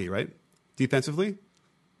Milwaukee, right? Defensively,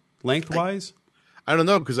 lengthwise. I don't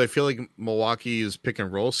know, because I feel like Milwaukee's pick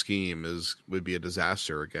and roll scheme would be a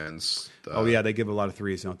disaster against. They give a lot of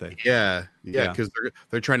threes, don't they? Yeah, because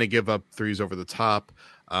they're trying to give up threes over the top.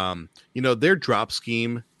 Their drop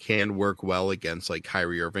scheme can work well against like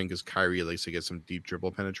Kyrie Irving, because Kyrie likes to get some deep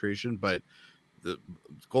dribble penetration, but the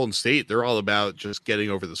Golden State, they're all about just getting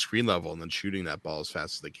over the screen level and then shooting that ball as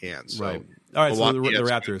fast as they can. So, right. All right. So the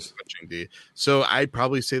Raptors. So I'd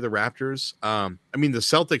probably say the Raptors. I mean, the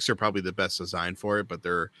Celtics are probably the best designed for it, but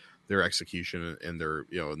their execution and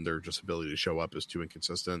their just ability to show up is too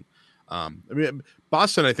inconsistent. I mean,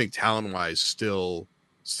 Boston, I think talent wise still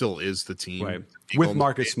is the team, right? With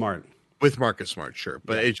Marcus Smart. With Marcus Smart, sure,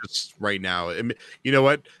 but it's just right now. You know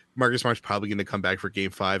what? Marcus Smart's probably going to come back for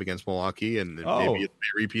Game 5 against Milwaukee, and maybe it's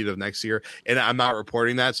a repeat of next year. And I'm not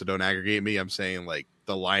reporting that, so don't aggregate me. I'm saying like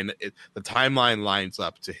the timeline lines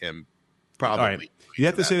up to him. Probably. All right. You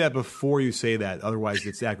have to say that before you say that, otherwise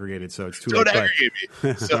it's aggregated. So it's too late. Don't aggregate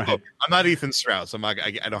me. So right. I'm not Ethan Strauss.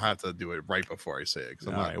 I don't have to do it right before I say it.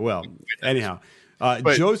 All right. Well, anyhow,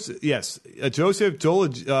 Joseph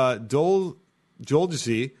Joel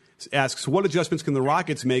asks, what adjustments can the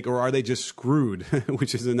Rockets make, or are they just screwed?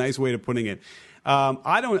 Which is a nice way of putting it.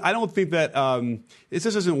 I don't think that this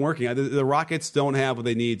just isn't working. The Rockets don't have what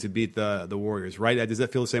they need to beat the Warriors, right? Does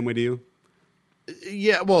that feel the same way to you?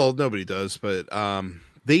 Yeah, well, nobody does, but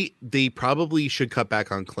they probably should cut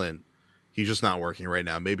back on Clint. He's just not working right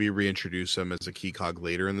now. Maybe reintroduce him as a key cog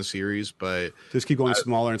later in the series, but just keep going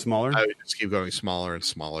smaller and smaller. I would just keep going smaller and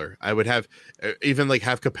smaller. I would have even like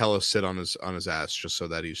have Capella sit on his ass just so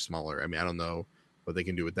that he's smaller. I mean, I don't know what they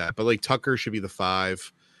can do with that, but like Tucker should be the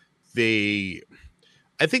 5. I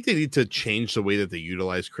think they need to change the way that they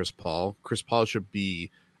utilize Chris Paul.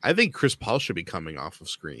 I think Chris Paul should be coming off of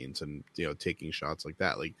screens and taking shots like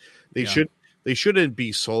that. Like they shouldn't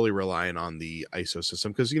be solely relying on the ISO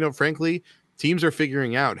system, because frankly, teams are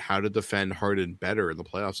figuring out how to defend Harden better in the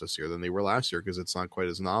playoffs this year than they were last year, because it's not quite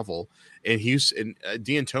as novel. And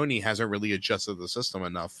D'Antoni hasn't really adjusted the system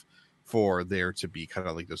enough for there to be kind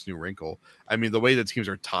of like this new wrinkle. I mean, the way that teams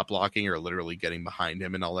are top blocking or literally getting behind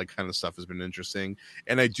him and all that kind of stuff has been interesting.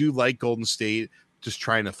 And I do like Golden State just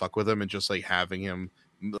trying to fuck with him and just like having him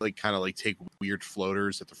like kind of like take weird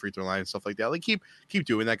floaters at the free throw line and stuff like that. Like keep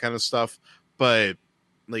doing that kind of stuff. But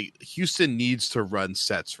like Houston needs to run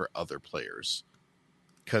sets for other players,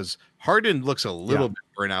 because Harden looks a little bit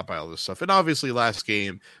burnt out by all this stuff. And obviously last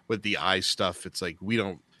game with the eye stuff, it's like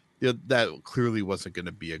that clearly wasn't going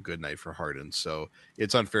to be a good night for Harden. So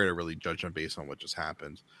it's unfair to really judge him based on what just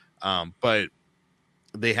happened. But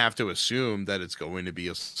they have to assume that it's going to be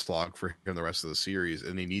a slog for him the rest of the series,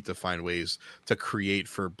 and they need to find ways to create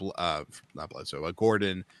for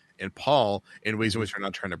Gordon and Paul in ways in which they're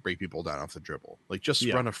not trying to break people down off the dribble. Like just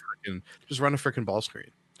run a freaking ball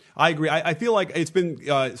screen. I agree. I feel like it's been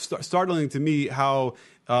startling to me how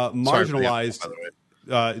marginalized. Sorry, by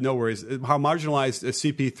the way. No worries. How marginalized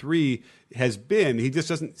CP3 has been. He just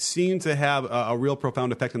doesn't seem to have a real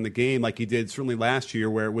profound effect on the game like he did certainly last year,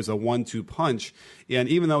 where it was a 1-2 punch. And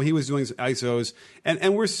even though he was doing ISOs,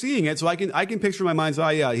 and we're seeing it, so I can picture in my mind's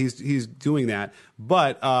eye, yeah, he's doing that,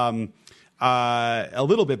 but. A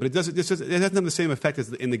little bit, but it doesn't have the same effect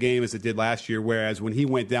as in the game as it did last year. Whereas when he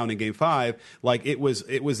went down in Game 5, like it was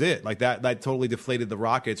like that totally deflated the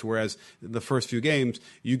Rockets. Whereas the first few games,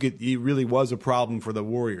 it really was a problem for the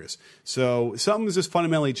Warriors. So something's just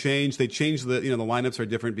fundamentally changed. They changed the lineups are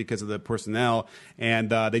different because of the personnel, and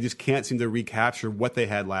they just can't seem to recapture what they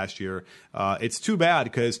had last year. It's too bad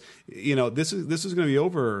because this is going to be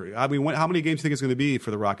over. I mean, how many games do you think it's going to be for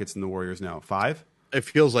the Rockets and the Warriors now? 5? It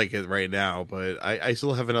feels like it right now, but I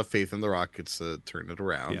still have enough faith in the Rockets to turn it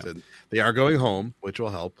around. Yeah. And they are going home, which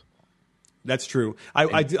will help. That's true.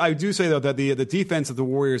 I do say, though, that the defense that the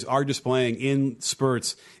Warriors are displaying in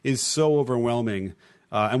spurts is so overwhelming.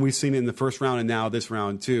 And we've seen it in the first round and now this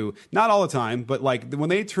round, too. Not all the time, but like when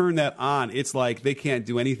they turn that on, it's like they can't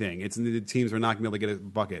do anything. The teams are not going to be able to get a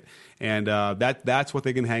bucket. And that's what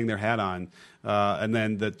they can hang their hat on. And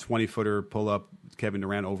then the 20-footer pull-up Kevin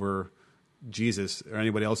Durant over Jesus or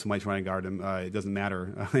anybody else who might try and guard him. It doesn't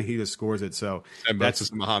matter. He just scores it. So and that's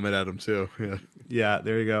just Muhammad Adam too. Yeah,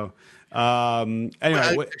 there you go.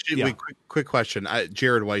 Anyway, quick question.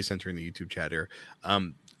 Jared Weiss entering the YouTube chat here.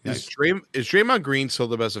 Is Draymond Green still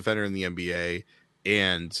the best defender in the NBA?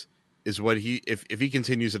 And is what if he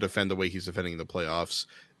continues to defend the way he's defending in the playoffs?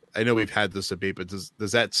 I know we've had this debate, but does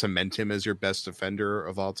that cement him as your best defender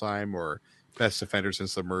of all time or best defender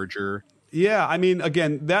since the merger? Yeah, I mean,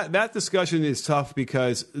 again, that discussion is tough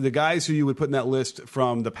because the guys who you would put in that list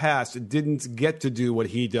from the past didn't get to do what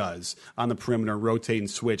he does on the perimeter, rotate and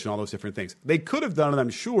switch and all those different things. They could have done it,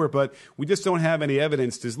 I'm sure, but we just don't have any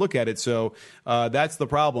evidence to look at it. So that's the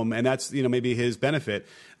problem, and that's maybe his benefit.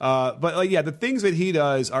 But the things that he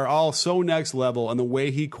does are all so next level, and the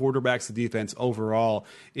way he quarterbacks the defense overall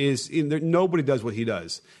is nobody does what he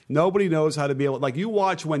does. Nobody knows how to be able. Like you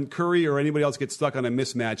watch when Curry or anybody else gets stuck on a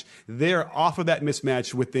mismatch, they're off of that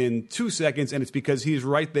mismatch within 2 seconds, and it's because he's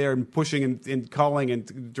right there and pushing and calling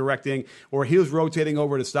and directing, or he was rotating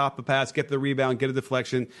over to stop the pass, get the rebound, get a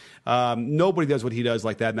deflection. Nobody does what he does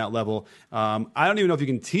like that in that level. I don't even know if you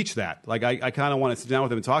can teach that. Like I kind of want to sit down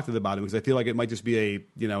with him and talk to him about it because I feel like it might just be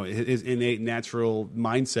his innate natural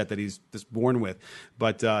mindset that he's just born with.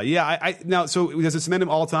 But now, so does it cement him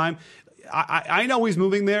all the time? I know he's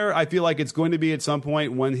moving there. I feel like it's going to be at some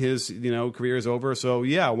point when his career is over. So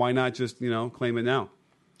yeah, why not just claim it now?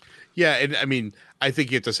 Yeah, and I mean, I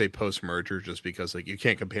think you have to say post merger just because like you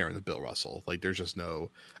can't compare him to Bill Russell. Like there's just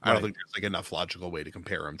no, I don't think there's like enough logical way to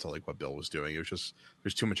compare him to like what Bill was doing. It was just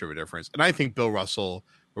there's too much of a difference. And I think Bill Russell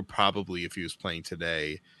would probably, if he was playing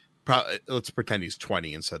today, let's pretend he's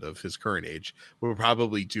 20 instead of his current age, would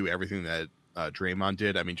probably do everything that Draymond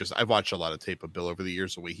did. I mean, I've watched a lot of tape of Bill over the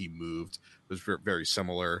years. The way he moved was very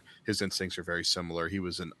similar. His instincts are very similar. He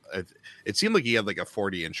was it seemed like he had like a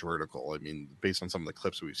 40-inch vertical. I mean, based on some of the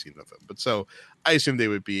clips we've seen of him. But so I assume they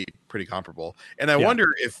would be pretty comparable. And I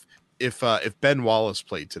wonder if Ben Wallace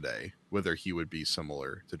played today, whether he would be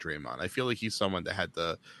similar to Draymond. I feel like he's someone that had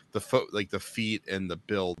the feet and the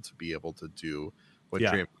build to be able to do what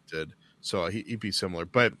Draymond did. So he'd be similar,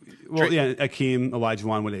 but Akeem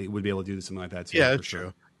Olajuwon would be able to do something like that too. Yeah, that's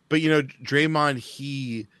true. But Draymond,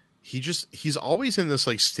 he's always in this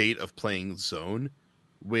like state of playing zone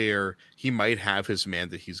where he might have his man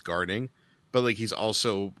that he's guarding, but like he's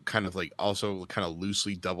also kind of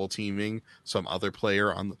loosely double teaming some other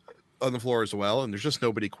player on the floor as well, and there's just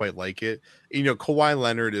nobody quite like it. Kawhi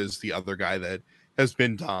Leonard is the other guy that has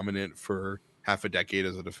been dominant for half a decade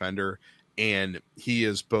as a defender, and he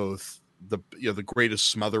is both the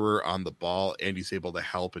greatest smotherer on the ball, and he's able to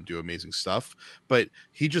help and do amazing stuff, but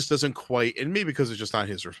he just doesn't quite, and maybe because it's just not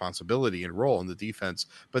his responsibility and role in the defense,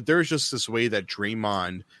 but there's just this way that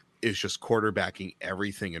Draymond is just quarterbacking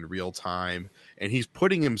everything in real time, and he's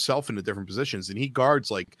putting himself into different positions, and he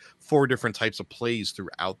guards like 4 different types of plays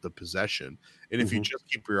throughout the possession. And if you just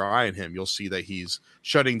keep your eye on him, you'll see that he's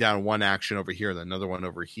shutting down one action over here and another one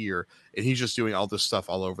over here, and he's just doing all this stuff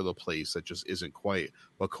all over the place that just isn't quite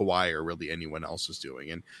what Kawhi or really anyone else is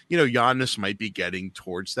doing. And Giannis might be getting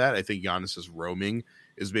towards that. I think Giannis's roaming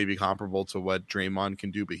is maybe comparable to what Draymond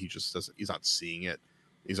can do, but he just doesn't. He's not seeing it.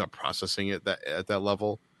 He's not processing it at that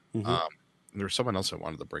level. There's someone else I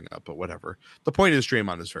wanted to bring up, but whatever. The point is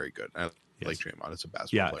Draymond is very good. I like Draymond as a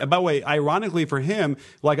basketball player. And by the way, ironically for him,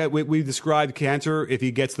 like we described Cantor, if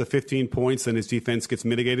he gets the 15 points, then his defense gets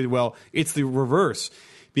mitigated. Well, it's the reverse.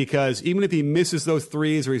 because even if he misses those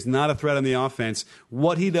threes or he's not a threat on the offense,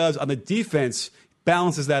 what he does on the defense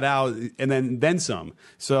balances that out and then some.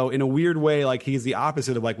 So in a weird way, like he's the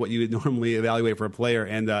opposite of like what you would normally evaluate for a player.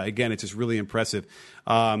 And again, it's just really impressive.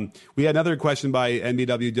 We had another question by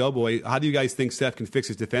NBW Doughboy. How do you guys think Steph can fix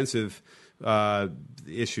his defensive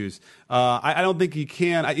issues? I don't think he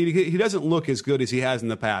can. He doesn't look as good as he has in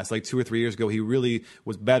the past. Like 2 or 3 years ago, he really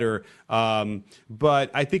was better.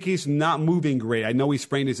 But I think he's not moving great. I know he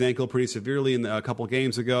sprained his ankle pretty severely in a couple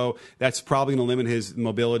games ago. That's probably going to limit his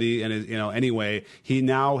mobility. And anyway, he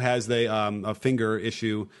now has a finger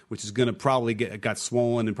issue, which is going to probably got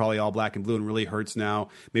swollen and probably all black and blue and really hurts now.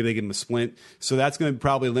 Maybe they give him a splint. So that's going to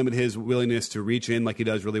probably limit his willingness to reach in like he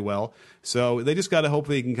does really well. So they just got to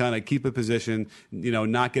hopefully he can kind of keep a position,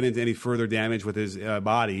 not get into any further damage with his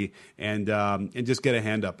body, and just get a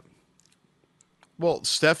hand up. Well,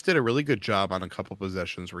 Steph did a really good job on a couple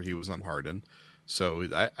possessions where he was on Harden, so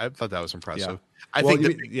I thought that was impressive.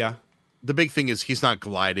 Yeah. The big thing is he's not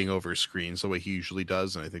gliding over screens the way he usually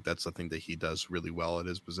does, and I think that's the thing that he does really well at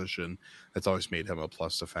his position. That's always made him a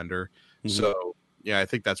plus defender. Mm-hmm. So yeah, I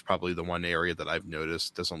think that's probably the one area that I've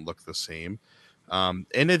noticed doesn't look the same. And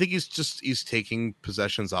I think he's taking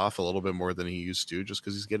possessions off a little bit more than he used to, just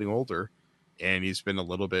because he's getting older, and he's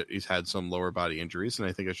had some lower body injuries, and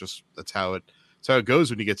I think that's how it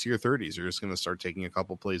goes when you get to your 30s. You're just going to start taking a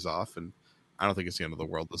couple plays off, and I don't think it's the end of the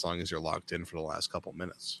world as long as you're locked in for the last couple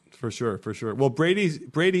minutes. For sure. Well, Brady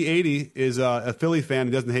 80 is a Philly fan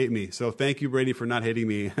and doesn't hate me, so thank you, Brady, for not hating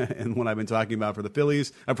me and what I've been talking about for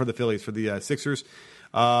the Sixers.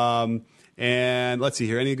 And let's see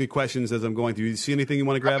here. Any good questions as I'm going through? You see anything you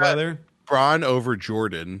want to grab out of there? Bron over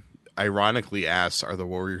Jordan ironically asks, are the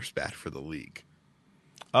Warriors bad for the league?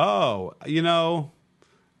 Oh,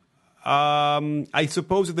 I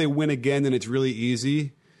suppose if they win again, then it's really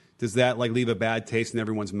easy. Does that leave a bad taste in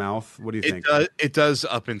everyone's mouth? What do you think? It does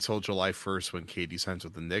up until July 1st when KD signs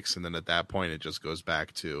with the Knicks, and then at that point it just goes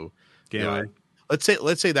back to let's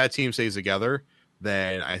say that team stays together.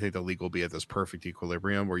 Then I think the league will be at this perfect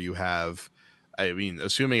equilibrium where you have,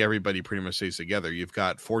 assuming everybody pretty much stays together, you've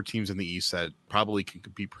got 4 teams in the East that probably can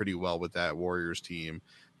compete pretty well with that Warriors team.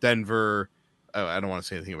 Denver, I don't want to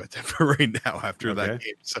say anything about Denver right now after that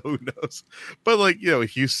game, so who knows? But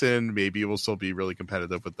Houston maybe will still be really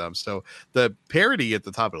competitive with them. So the parity at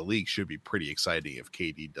the top of the league should be pretty exciting if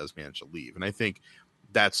KD does manage to leave. And I think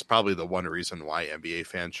that's probably the one reason why NBA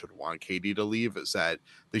fans should want KD to leave, is that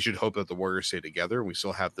they should hope that the Warriors stay together and we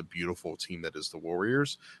still have the beautiful team that is the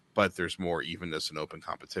Warriors, but there's more evenness and open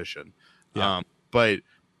competition. Yeah. But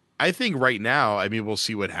I think right now, we'll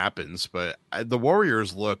see what happens, but the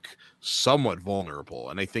Warriors look somewhat vulnerable.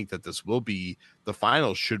 And I think that the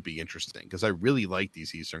finals should be interesting because I really like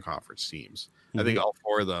these Eastern Conference teams. Mm-hmm. I think all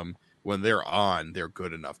 4 of them, when they're on, they're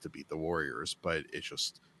good enough to beat the Warriors, but it's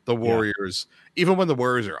just the Warriors, even when the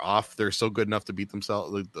Warriors are off, they're still good enough to beat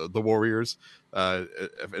themselves. The Warriors, in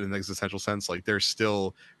an existential sense, they're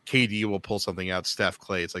still, KD will pull something out. Steph,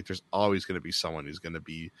 Clay, it's there's always going to be someone who's going to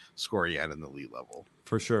be scoring at an elite level.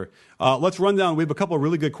 For sure. Let's run down. We have a couple of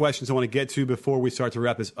really good questions I want to get to before we start to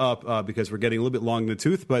wrap this up because we're getting a little bit long in the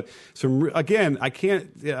tooth. But again, I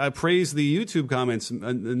can't praise the YouTube comments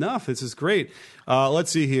enough. This is great. Let's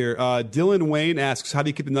see here. Dylan Wayne asks, how do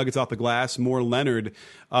you keep the Nuggets off the glass? More Leonard.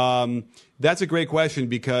 That's a great question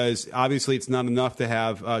because obviously it's not enough to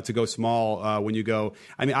have to go small when you go.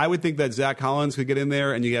 I would think that Zach Collins could get in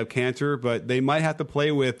there and you have Cantor, but they might have to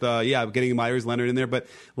play with getting Myers Leonard in there. But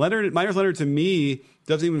Myers Leonard to me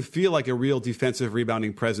doesn't even feel like a real defensive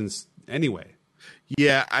rebounding presence anyway.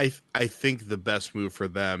 Yeah, I think the best move for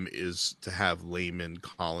them is to have Layman,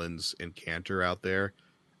 Collins, and Cantor out there.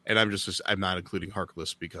 And I'm not including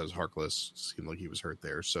Harkless because Harkless seemed like he was hurt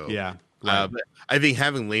there. So yeah, right. I think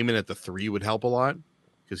having Layman at the 3 would help a lot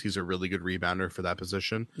because he's a really good rebounder for that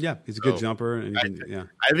position. Yeah, he's a good jumper. And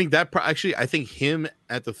I think that I think him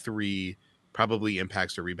at the 3 probably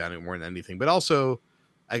impacts the rebounding more than anything. But also,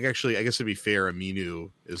 I guess to be fair, Aminu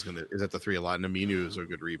is at the 3 a lot, and Aminu is a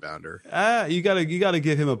good rebounder. You gotta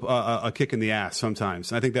give him a kick in the ass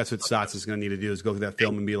sometimes. And I think that's what Stotts is going to need to do is go through that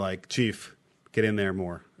film and be like, Chief, get in there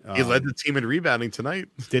more. He led the team in rebounding tonight.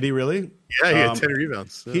 Did he really? Yeah, he had 10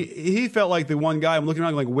 rebounds. Yeah. He felt like the one guy. I'm looking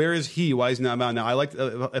around like, where is he? Why is he not out now? I like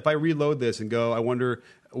if I reload this and go, I wonder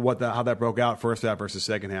how that broke out first half versus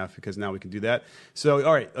second half because now we can do that. So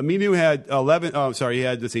all right, Aminu had 11. He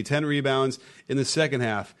had 10 rebounds in the second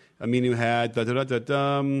half. Aminu had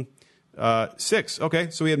 6. Okay,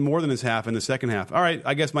 so he had more than his half in the second half. All right,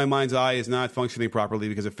 I guess my mind's eye is not functioning properly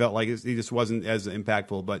because it felt like he just wasn't as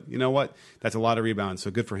impactful. But you know what? That's a lot of rebounds,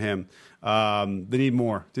 so good for him. They need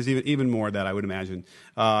more, just even more of that, I would imagine,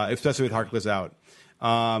 especially with Harkless out.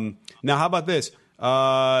 Now, how about this?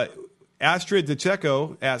 Astrid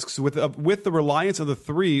DeCheco asks, with the reliance of the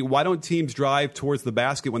three, why don't teams drive towards the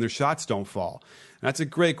basket when their shots don't fall? That's a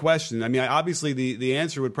great question. I mean, obviously, the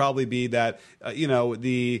answer would probably be that,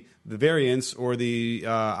 the variance or the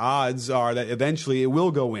odds are that eventually it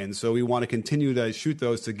will go in. So we want to continue to shoot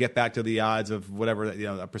those to get back to the odds of whatever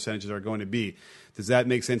the percentages are going to be. Does that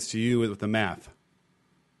make sense to you with the math?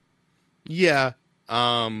 Yeah.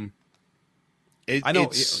 I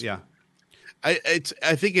know. Yeah. I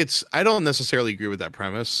think I don't necessarily agree with that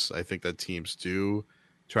premise. I think that teams do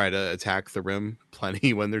try to attack the rim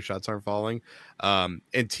plenty when their shots aren't falling.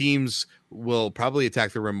 And teams will probably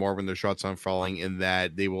attack the rim more when their shots aren't falling, in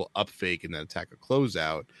that they will up fake and then attack a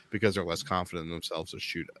closeout because they're less confident in themselves to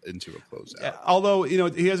shoot into a closeout. Although,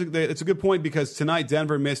 it's a good point, because tonight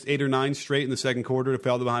Denver missed 8 or 9 straight in the second quarter,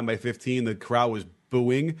 fell behind by 15. The crowd was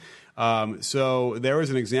booing. So there was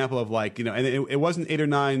an example of and it wasn't 8 or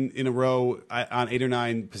 9 in a row on 8 or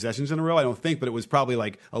 9 possessions in a row, I don't think, but it was probably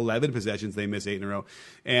like 11 possessions they missed 8 in a row.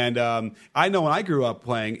 And I know when I grew up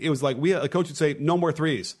playing, it was like a coach would say no more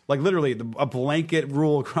threes, like literally a blanket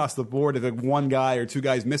rule across the board if one guy or two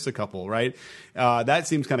guys miss a couple, right? That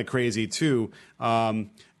seems kind of crazy too.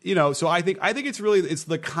 So I think it's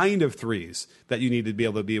the kind of threes that you need to be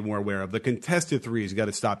able to be more aware of. The contested threes you got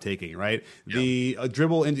to stop taking, right? Yep. The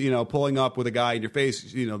dribble into pulling up with a guy in your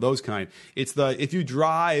face, those kind. It's if you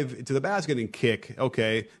drive to the basket and kick,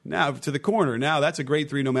 okay, now to the corner. Now that's a great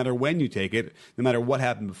three no matter when you take it, no matter what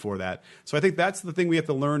happened before that. So I think that's the thing we have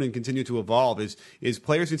to learn and continue to evolve is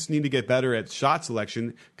players just need to get better at shot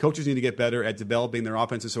selection. Coaches need to get better at developing their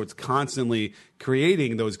offenses so it's constantly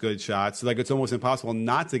creating those good shots. So it's almost impossible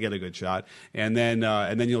not to get a good shot, and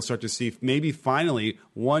then you'll start to see maybe finally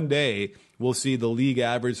one day we'll see the league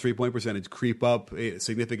average 3-point percentage creep up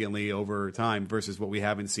significantly over time versus what we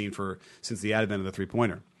haven't seen since the advent of the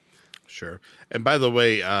 3-pointer. Sure. And by the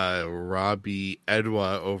way, Robbie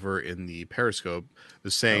Edwa over in the Periscope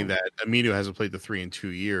was saying that Aminu hasn't played the 3 in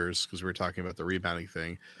 2 years because we were talking about the rebounding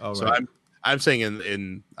thing. Oh, so right. I'm saying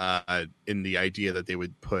in the idea that they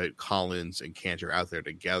would put Collins and Cantor out there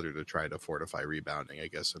together to try to fortify rebounding. I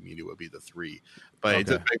guess Aminu would be the 3, but it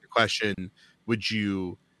does beg the question: would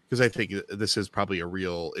you? Because I think this is probably a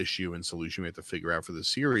real issue and solution we have to figure out for the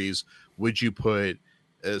series. Would you put,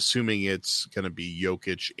 assuming it's going to be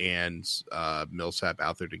Jokic and Millsap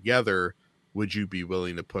out there together, would you be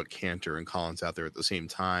willing to put Cantor and Collins out there at the same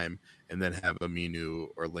time, and then have Aminu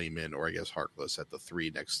or Layman or I guess Harkless at the 3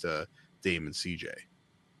 next to Dame and CJ?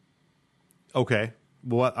 Okay,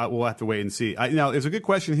 we'll have to wait and see. Now, there's a good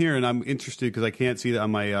question here, and I'm interested because I can't see that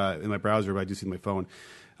on my in my browser, but I do see my phone.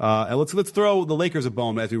 And let's throw the Lakers a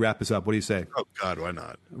bone as we wrap this up. What do you say? Oh God, why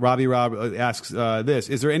not? Robbie Rob asks this: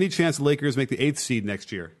 is there any chance the Lakers make the 8th seed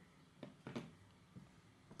next year?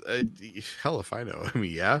 Hell if I know. I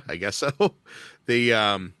mean, yeah, I guess so. They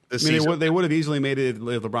would have easily made it if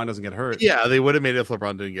LeBron doesn't get hurt. Yeah, they would have made it if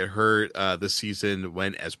LeBron didn't get hurt. The season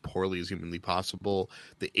went as poorly as humanly possible.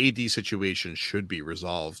 The AD situation should be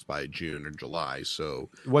resolved by June or July. So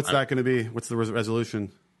what's that going to be? What's the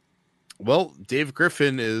resolution? Well, Dave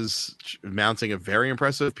Griffin is mounting a very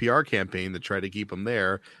impressive PR campaign to try to keep him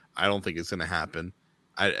there. I don't think it's going to happen.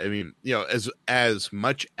 I mean, as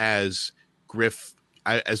much as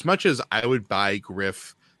I would buy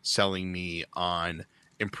Griff selling me on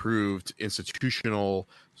improved institutional,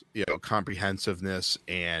 comprehensiveness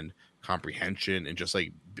and comprehension, and just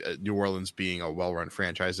like New Orleans being a well-run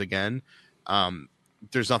franchise again,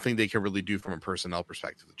 there's nothing they can really do from a personnel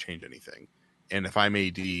perspective to change anything. And if I'm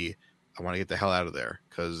AD, I want to get the hell out of there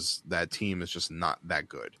because that team is just not that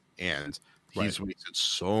good. And he's wasted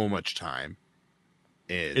so much time.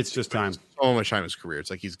 It's just time. So much time in his career. It's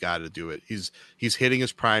like he's got to do it. He's hitting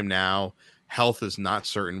his prime now. Health is not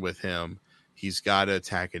certain with him. He's got to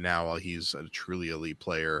attack it now while he's a truly elite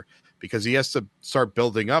player, because he has to start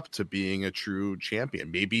building up to being a true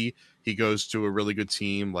champion. Maybe he goes to a really good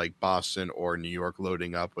team like Boston or New York,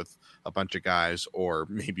 loading up with a bunch of guys, or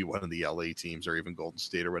maybe one of the LA teams or even Golden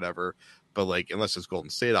State or whatever. But unless it's Golden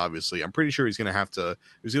State, obviously, I'm pretty sure there's going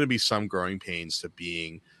to be some growing pains to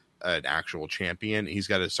being an actual champion. He's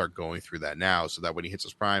got to start going through that now, so that when he hits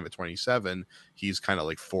his prime at 27, he's kind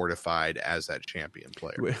of fortified as that champion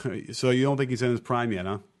player. So you don't think he's in his prime yet,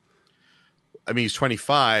 huh? I mean, he's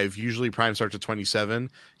 25. Usually prime starts at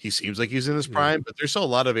 27. He seems like he's in his prime, but there's still a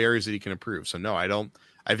lot of areas that he can improve. So no, I don't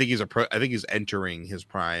I think he's entering his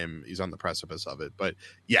prime. He's on the precipice of it. But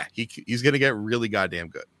yeah, he's going to get really goddamn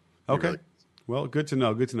good. Okay. Really. Well, good to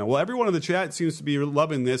know. Good to know. Well, everyone in the chat seems to be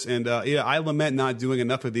loving this, and I lament not doing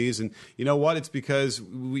enough of these. And you know what? It's because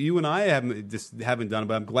you and I haven't done it.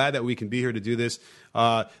 But I'm glad that we can be here to do this.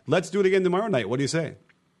 Let's do it again tomorrow night. What do you say?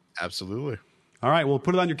 Absolutely. All right, we'll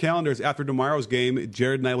put it on your calendars after tomorrow's game.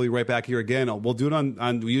 Jared and I will be right back here again. We'll do it on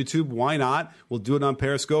YouTube. Why not? We'll do it on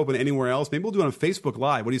Periscope and anywhere else. Maybe we'll do it on Facebook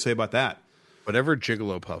Live. What do you say about that? Whatever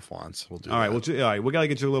Gigolo Puff wants, we'll do. All right, all right. We got to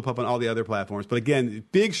get Gigolo Puff on all the other platforms. But again,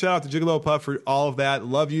 big shout out to Gigolo Puff for all of that.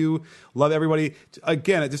 Love you. Love everybody.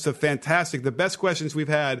 Again, it's just a fantastic, the best questions we've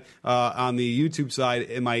had on the YouTube side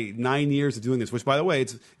in my 9 years of doing this, which, by the way,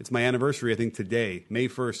 it's my anniversary, I think, today, May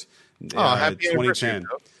 1st, happy 2010.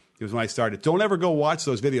 It was when I started. Don't ever go watch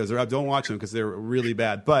those videos. Don't watch them because they're really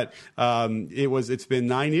bad. But it's been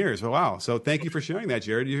 9 years. Wow. So thank you for sharing that,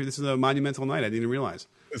 Jared. This is a monumental night. I didn't even realize.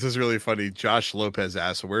 This is really funny. Josh Lopez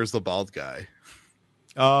asked, "Where's the bald guy?"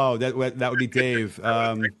 Oh, that would be Dave.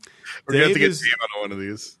 We're going to get Dave on one of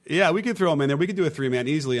these. Yeah, we could throw him in there. We could do a 3-man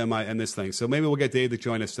easily on this thing. So maybe we'll get Dave to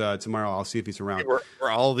join us tomorrow. I'll see if he's around. We're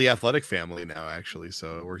all the Athletic family now, actually.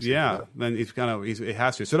 So it works. Yeah, then it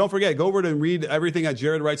has to. So don't forget, go over and read everything that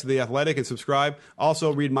Jared writes to The Athletic and subscribe.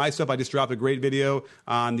 Also, read my stuff. I just dropped a great video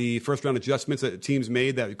on the first round adjustments that teams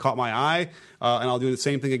made that caught my eye. And I'll do the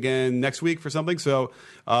same thing again next week for something. So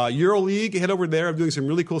EuroLeague, head over there. I'm doing some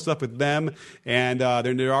really cool stuff with them. And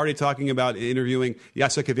they're already talking about interviewing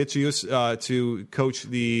Jasikevicius to coach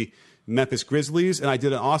the Memphis Grizzlies. And I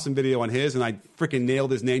did an awesome video on his, and I freaking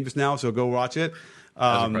nailed his name just now. So go watch it.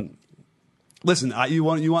 Listen, you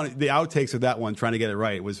want the outtakes of that one, trying to get it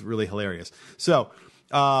right. It was really hilarious. So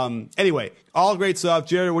anyway, all great stuff.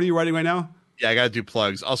 Jared, what are you writing right now? Yeah, I got to do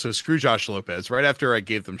plugs. Also, screw Josh Lopez. Right after I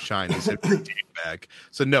gave them shine, they said bring Dave back.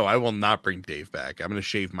 So no, I will not bring Dave back. I'm going to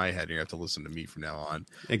shave my head, and you have to listen to me from now on.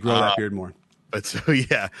 And grow that beard more. But so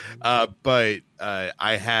yeah,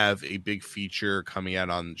 I have a big feature coming out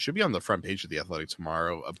should be on the front page of The Athletic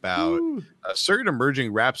tomorrow about a certain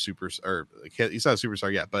emerging rap superstar. He's not a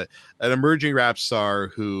superstar yet, but an emerging rap star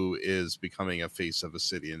who is becoming a face of a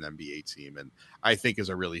city and NBA team, and I think is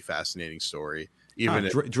a really fascinating story. Even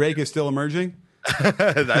Drake is still emerging. That's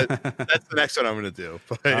the next one I'm going to do.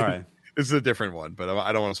 But all right. This is a different one, but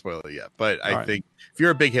I don't want to spoil it yet. But I think if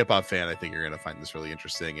you're a big hip hop fan, I think you're going to find this really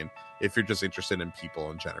interesting. And if you're just interested in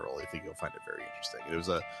people in general, I think you'll find it very interesting. It was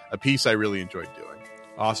a piece I really enjoyed doing.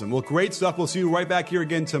 Awesome. Well, great stuff. We'll see you right back here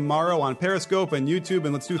again tomorrow on Periscope and YouTube,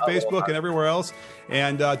 and let's do Facebook and everywhere else.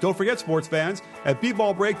 And don't forget, sports fans, at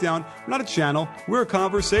B-Ball Breakdown, we're not a channel, we're a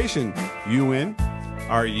conversation. You in?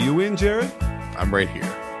 Are you in, Jared? I'm right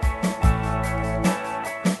here.